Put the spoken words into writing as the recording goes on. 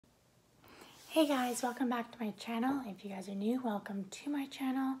Hey guys, welcome back to my channel. If you guys are new, welcome to my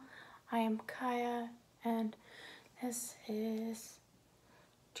channel. I am Kaya and this is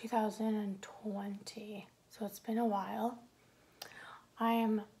 2020, so it's been a while. I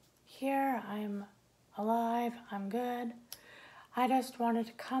am here, I'm alive, I'm good. I just wanted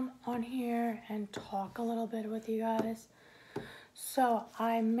to come on here and talk a little bit with you guys. So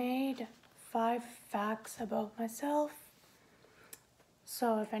I made 5 facts about myself.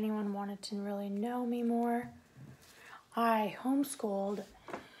 So if anyone wanted to really know me more, I homeschooled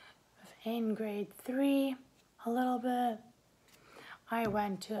in grade 3 a little bit. I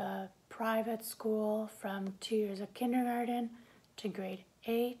went to a private school from 2 years of kindergarten to grade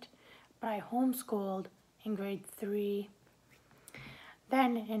 8, but I homeschooled in grade 3.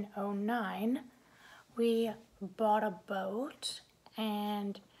 Then in 2009, we bought a boat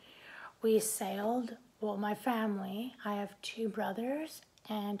and we sailed. Well, my family, I have 2 brothers,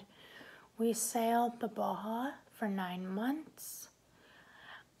 and we sailed the Baja for 9 months.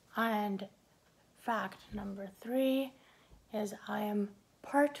 And fact number 3 is I am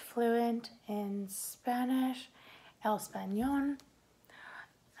part fluent in Spanish, El Español,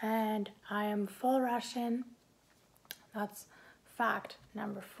 and I am full Russian. That's fact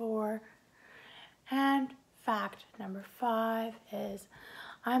number 4. And fact number 5 is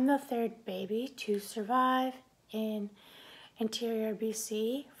I'm the 3rd baby to survive in Interior,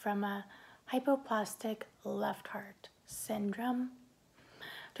 BC from a hypoplastic left heart syndrome.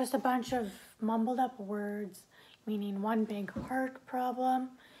 Just a bunch of mumbled up words meaning one big heart problem.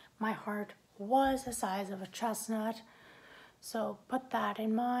 My heart was the size of a chestnut, so put that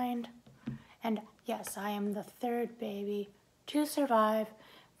in mind. And yes, I am the 3rd baby to survive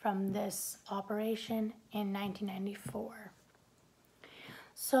from this operation in 1994.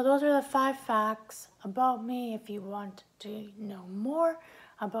 So those are the 5 facts about me. If you want to know more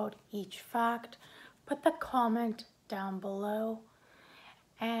about each fact, put the comment down below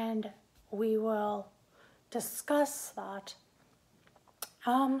and we will discuss that.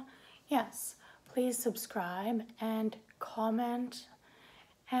 Yes, please subscribe and comment,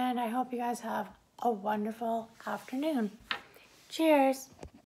 and I hope you guys have a wonderful afternoon. Cheers!